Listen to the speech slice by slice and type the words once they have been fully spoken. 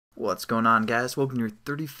What's going on, guys? Welcome to your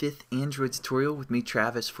 35th Android tutorial with me,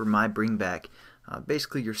 Travis, for my bringback.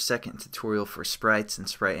 Basically your second tutorial for sprites and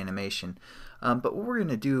sprite animation. But what we're going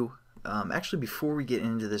to do, actually before we get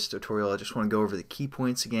into this tutorial, I just want to go over the key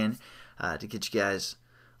points again to get you guys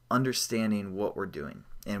understanding what we're doing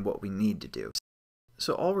and what we need to do.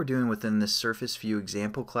 So all we're doing within this surface view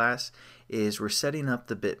example class is we're setting up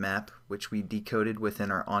the bitmap, which we decoded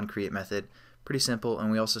within our onCreate method. Pretty simple,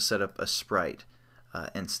 and we also set up a sprite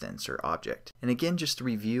instance or object. And again, just to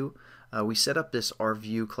review, we set up this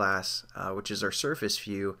RView class, which is our surface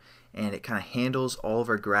view, and it kind of handles all of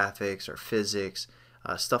our graphics, our physics,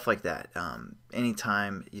 stuff like that.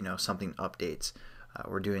 Anytime something updates,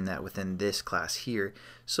 we're doing that within this class here.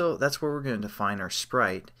 So that's where we're going to define our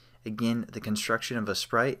sprite. Again, the construction of a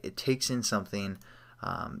sprite, it takes in something,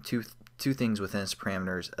 two things within its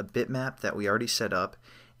parameters: a bitmap that we already set up,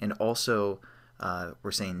 and also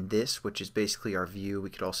we're saying this, which is basically our view. We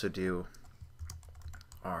could also do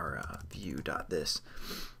our view.this.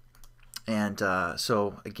 And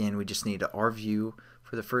so again, we just need a RView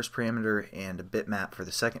for the first parameter and a bitmap for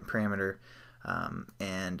the second parameter.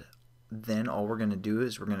 And then all we're going to do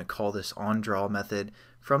is we're going to call this onDraw method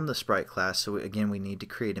from the Sprite class. So again, we need to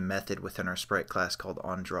create a method within our Sprite class called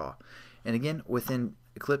onDraw. And again, within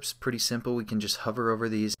Eclipse, pretty simple. We can just hover over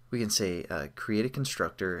these. We can say create a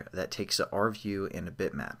constructor that takes a RView and a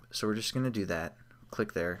bitmap. So we're just going to do that.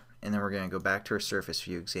 Click there, and then we're going to go back to our surface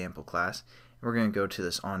view example class. And we're going to go to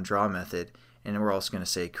this onDraw method, and then we're also going to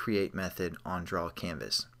say create method onDraw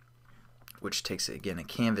canvas, which takes again a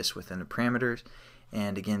canvas within the parameters.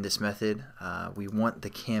 And again, this method, we want the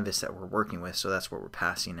canvas that we're working with, so that's what we're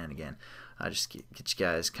passing in again. Just get you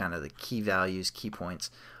guys kind of the key values, key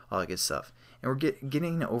points, all that good stuff. And we're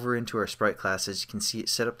getting over into our sprite class. As you can see, it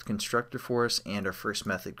set up the constructor for us and our first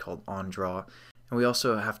method called onDraw. And we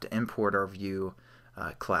also have to import our view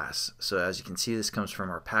class. So as you can see, this comes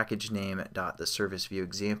from our package name .the service view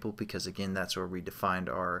example, because again, that's where we defined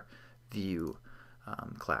our view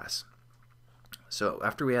class. So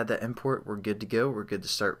after we add that import, we're good to go. We're good to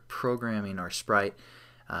start programming our sprite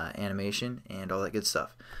animation and all that good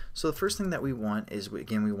stuff. So the first thing that we want is,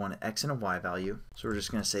 again, we want an x and a y value. So we're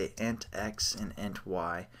just going to say int x and int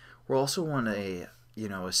y. We also want a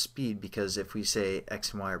speed, because if we say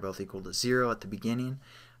x and y are both equal to 0 at the beginning,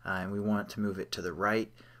 and we want to move it to the right,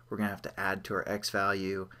 we're going to have to add to our x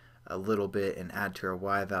value a little bit and add to our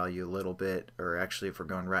y value a little bit. Or actually, if we're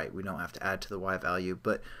going right, we don't have to add to the y value,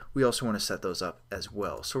 but we also want to set those up as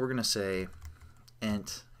well. So we're going to say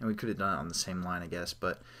int, and we could have done it on the same line, I guess,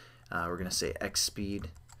 but we're going to say x speed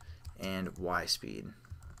and y speed.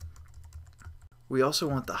 We also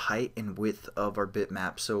want the height and width of our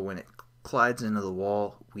bitmap, so when it collides into the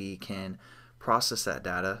wall, we can process that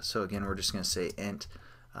data. So again, we're just going to say int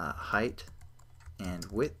height and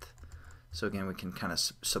width. So again, we can kind of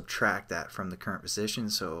subtract that from the current position,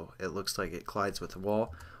 so it looks like it collides with the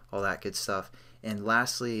wall, all that good stuff. And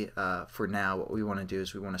lastly, for now, what we want to do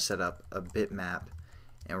is we want to set up a bitmap,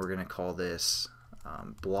 and we're going to call this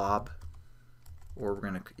blob, or we're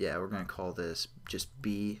going to call this just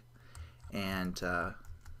B, and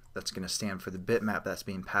that's going to stand for the bitmap that's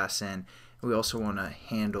being passed in. We also want to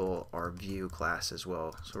handle our view class as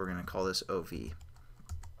well, so we're going to call this OV.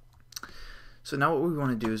 So now what we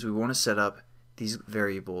want to do is we want to set up these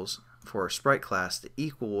variables for our sprite class to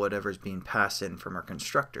equal whatever is being passed in from our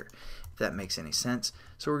constructor, if that makes any sense.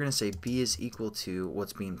 So we're going to say b is equal to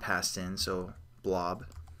what's being passed in, so blob.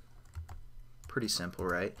 Pretty simple,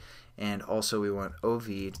 right? And also we want ov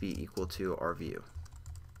to be equal to our view.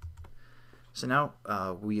 So now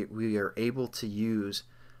we are able to use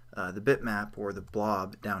the bitmap or the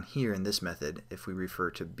blob down here in this method if we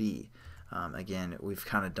refer to b. Again, we've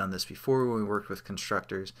kind of done this before when we worked with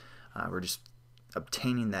constructors. We're just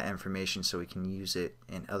obtaining that information so we can use it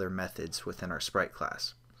in other methods within our sprite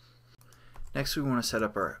class. Next, we want to set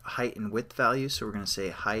up our height and width values. So we're going to say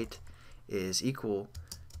height is equal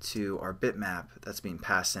to our bitmap that's being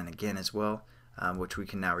passed in again as well, which we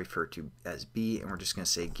can now refer to as b, and we're just going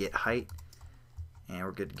to say get height, and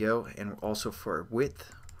we're good to go. And also for our width,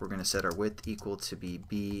 we're going to set our width equal to be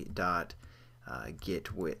b dot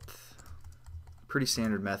get width. Pretty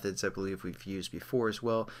standard methods I believe we've used before as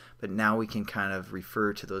well, but now we can kind of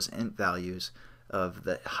refer to those int values of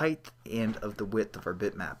the height and of the width of our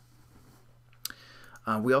bitmap.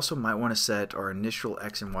 We also might want to set our initial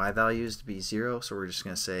x and y values to be 0, so we're just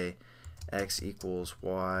going to say x equals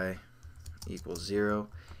y equals 0,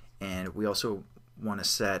 and we also want to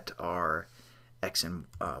set our x and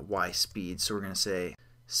y speed, so we're going to say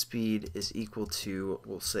speed is equal to,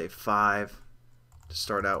 we'll say 5 to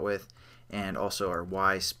start out with, and also our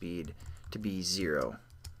y speed to be 0.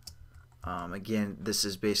 Again, this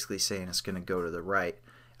is basically saying it's going to go to the right.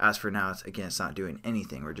 As for now, it's not doing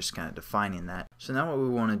anything. We're just kind of defining that. So now what we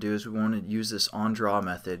want to do is we want to use this onDraw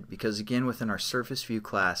method, because again, within our surface view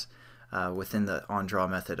class, within the onDraw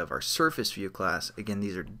method of our surface view class, again,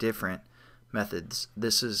 these are different methods.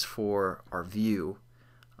 This is for our view,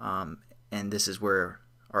 and this is where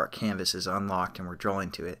our canvas is unlocked and we're drawing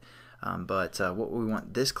to it. But what we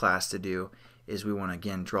want this class to do is we want to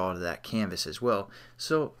again draw to that canvas as well.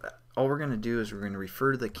 So all we're going to do is we're going to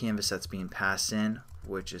refer to the canvas that's being passed in,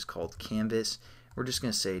 which is called canvas. We're just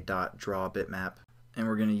going to say .draw bitmap, and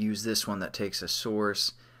we're going to use this one that takes a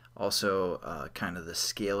source, also kind of the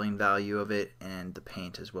scaling value of it, and the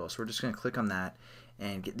paint as well. So we're just going to click on that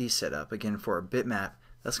and get these set up. Again, for our bitmap,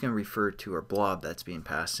 that's going to refer to our blob that's being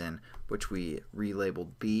passed in, which we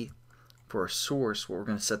relabeled B. For our source, what we're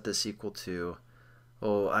going to set this equal to,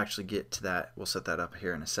 we'll actually get to that, we'll set that up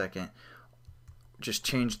here in a second. Just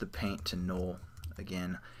change the paint to null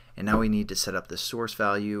again, and now we need to set up the source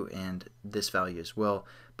value and this value as well.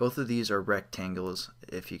 Both of these are rectangles.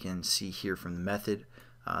 If you can see here from the method,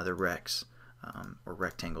 they're recs or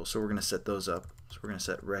rectangles. So we're going to set those up. So we're going to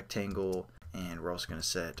set rectangle, and we're also going to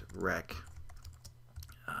set rec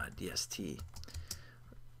dst.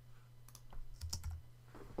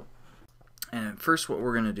 And first, what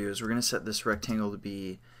we're going to do is we're going to set this rectangle to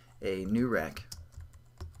be a new rec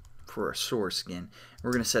for our source again.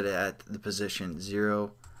 We're going to set it at the position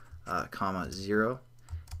 0, 0,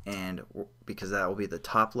 and because that will be the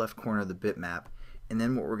top left corner of the bitmap. And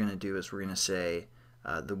then what we're going to do is we're going to say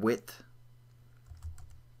the width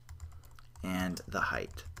and the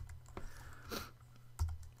height.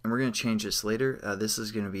 And we're going to change this later. This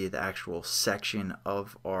is going to be the actual section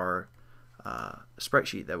of our sprite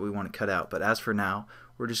sheet that we want to cut out. But as for now,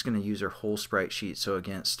 we're just going to use our whole sprite sheet. So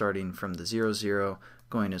again, starting from the 0, 0,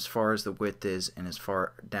 going as far as the width is and as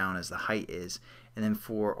far down as the height is. And then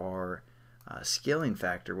for our scaling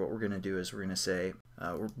factor, what we're going to do is we're going to say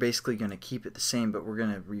we're basically going to keep it the same, but we're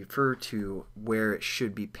going to refer to where it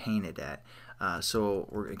should be painted at. So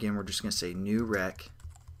we're just going to say new rec.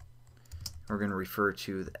 We're going to refer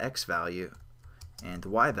to the x value and the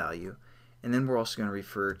y value, and then we're also going to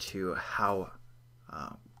refer to how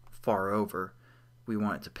far over we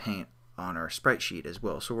want it to paint on our sprite sheet as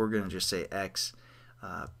well. So we're going to just say x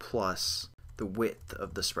plus the width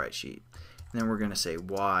of the sprite sheet, and then we're going to say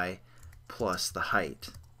y plus the height.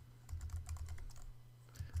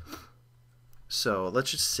 So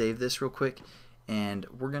let's just save this real quick, and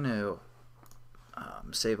we're going to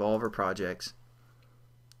save all of our projects,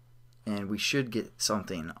 and we should get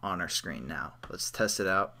something on our screen now. Let's test it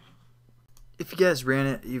out. If you guys ran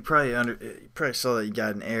it, you probably saw that you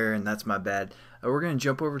got an error, and that's my bad. We're going to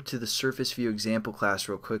jump over to the surface view example class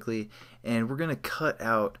real quickly, and we're going to cut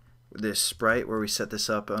out this sprite where we set this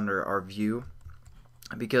up under our view,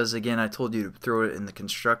 because again, I told you to throw it in the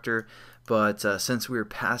constructor, but since we were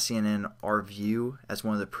passing in our view as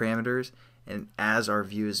one of the parameters, and as our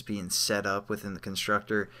view is being set up within the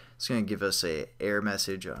constructor, it's going to give us a error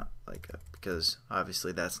message because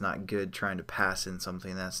obviously that's not good, trying to pass in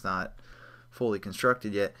something that's not fully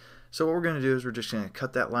constructed yet. So what we're going to do is we're just going to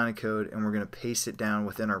cut that line of code, and we're going to paste it down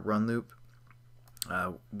within our run loop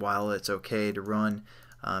while it's okay to run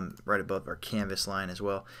right above our canvas line as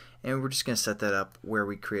well. And we're just going to set that up where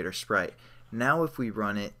we create our sprite. Now if we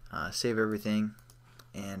run it, save everything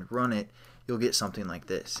and run it, you'll get something like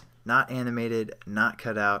this. Not animated, not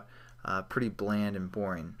cut out, pretty bland and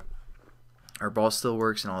boring. Our ball still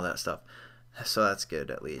works and all that stuff, so that's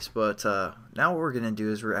good at least. But now what we're going to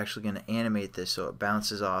do is we're actually going to animate this so it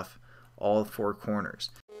bounces off all 4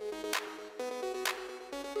 corners.